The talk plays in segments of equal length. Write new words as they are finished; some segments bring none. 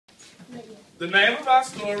The name of our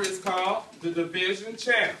story is called The Division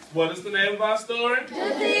Champs. What is the name of our story?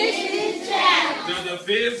 Division Champs. The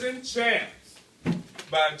Division Champs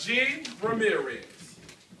by G. Ramirez.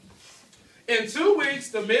 In 2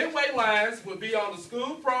 weeks, the Midway Lions will be on the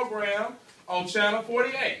school program on Channel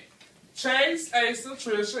 48. Chase, Asa,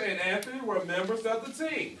 Trisha, and Anthony were members of the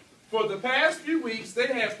team. For the past few weeks, they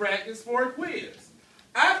had practiced for a quiz.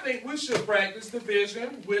 I think we should practice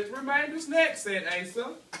division with remainders next, said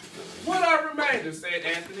Asa. What are remainders, said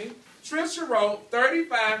Anthony. Trisha wrote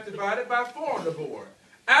 35 divided by 4 on the board.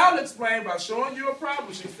 I'll explain by showing you a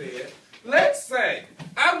problem, she said. Let's say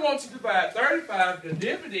I want to divide 35, the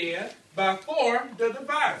dividend, by 4, the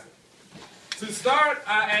divisor. To start,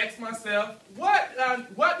 I asked myself, what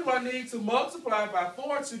do I need to multiply by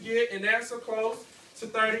 4 to get an answer close to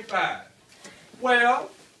 35? Well,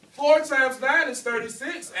 4 times 9 is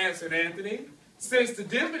 36, answered Anthony. Since the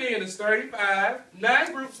dividend is 35,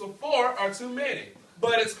 9 groups of 4 are too many.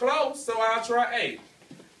 But it's close, so I'll try 8.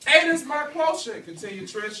 8 is my quotient, continued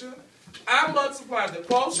Trisha. I multiply the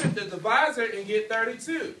quotient, the divisor, and get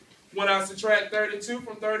 32. When I subtract 32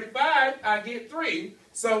 from 35, I get 3.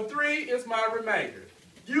 So 3 is my remainder.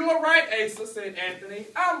 You are right, Asa, said Anthony.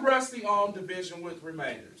 I'm rusty on division with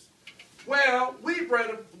remainders. Well, we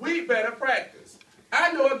better practice.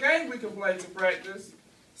 I know a game we can play to practice,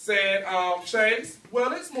 said Chase.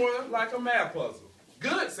 Well, it's more like a math puzzle.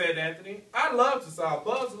 Good, said Anthony. I love to solve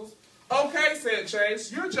puzzles. Okay, said Chase.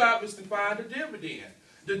 Your job is to find the dividend.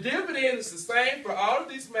 The dividend is the same for all of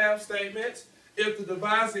these math statements. If the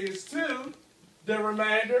divisor is 2, the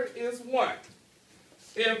remainder is 1.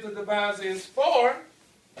 If the divisor is 4,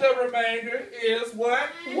 the remainder is what?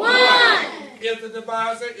 1. If the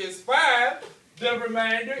divisor is 5, the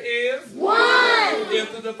remainder is 1.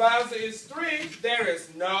 If the divisor is 3, there is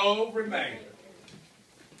no remainder.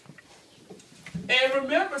 And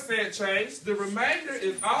remember, said Chase, the remainder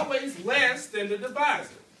is always less than the divisor.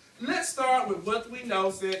 Let's start with what we know,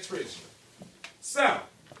 said Trisha. So,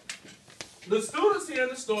 the students here in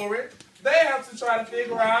the story, they have to try to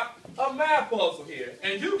figure out a math puzzle here.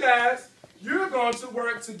 And you guys, you're going to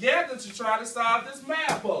work together to try to solve this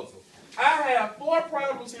math puzzle. I have 4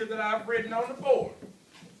 problems here that I've written on the board.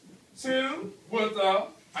 2 with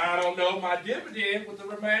I don't know, my dividend with the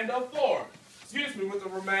remainder of 4. Excuse me, with the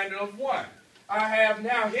remainder of 1. I have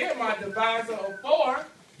now here my divisor of 4.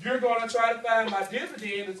 You're going to try to find my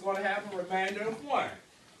dividend. It's going to have a remainder of 1.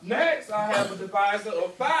 Next, I have a divisor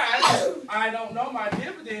of 5. I don't know my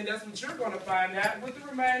dividend. That's what you're going to find out with the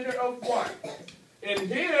remainder of 1. And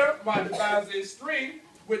here, my divisor is 3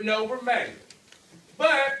 with no remainder.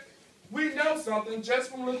 But we know something just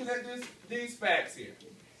from looking at these facts here.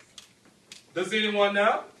 Does anyone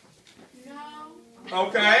know? No.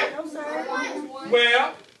 Okay. No, sir.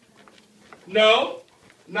 Well, no,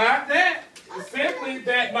 not that. It's simply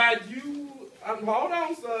that by you, hold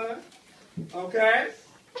on, son. Okay.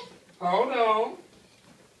 Hold on.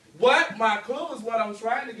 What my clue is, what I'm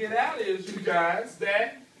trying to get out is, you guys,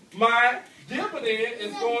 that my dividend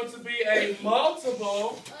is going to be a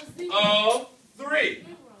multiple of 3.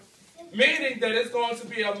 Meaning that it's going to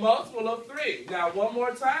be a multiple of 3. Now, one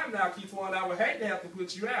more time now, Keith One, I would hate to have to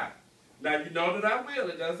put you out. Now, you know that I will.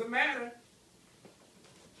 It doesn't matter.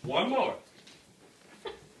 One more.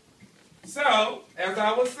 So, as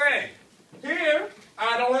I was saying, here,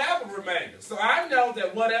 I don't have a remainder. So I know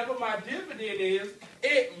that whatever my dividend is,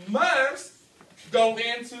 it must go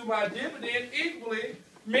into my dividend equally,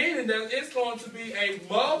 meaning that it's going to be a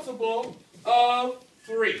multiple of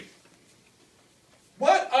 3.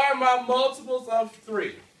 What are my multiples of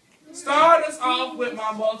 3? Start us off with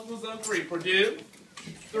my multiples of 3. Purdue.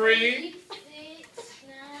 3. 6,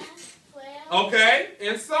 9, 12. Okay,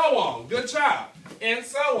 and so on. Good job. And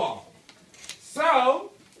so on.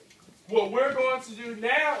 So, what we're going to do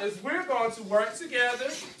now is we're going to work together.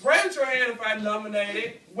 Raise your hand if I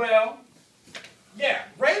nominated. Well, yeah,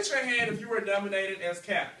 raise your hand if you were nominated as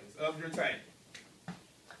captains of your team.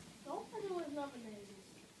 Nobody was nominated.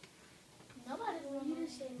 Nobody was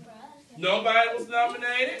nominated. Nobody was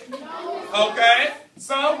nominated? No. Okay,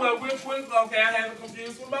 so okay, I have it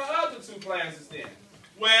confused with my other 2 classes then.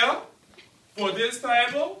 Well, for this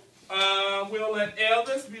table, we'll let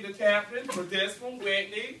Elvis be the captain. For this one,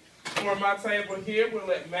 Whitney. For my table here, we'll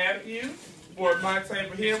let Matthew. For my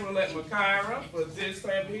table here, we'll let Makira. For this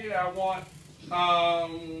table here, I want,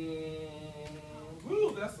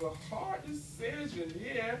 that's a hard decision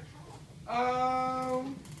here.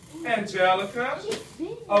 Angelica.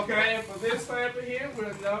 Okay, and for this table here,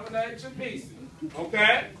 we'll nominate Jamisi.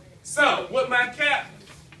 Okay? So, with my captains,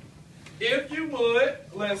 if you would,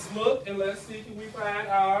 let's look and let's see, can we find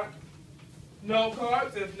our note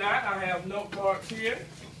cards? If not, I have note cards here.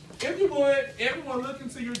 If you would, everyone look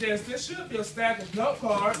into your desk. There should be a stack of note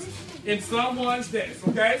cards in someone's desk,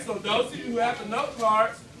 okay? So those of you who have the note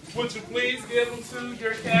cards, would you please give them to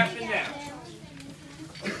your captain now?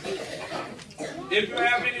 If you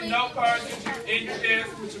have any note cards in your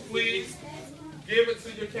desk, would you please give it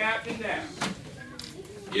to your captain now?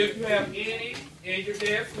 If you have any in your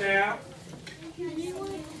desk now,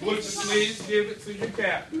 would you please give it to your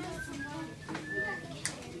captain?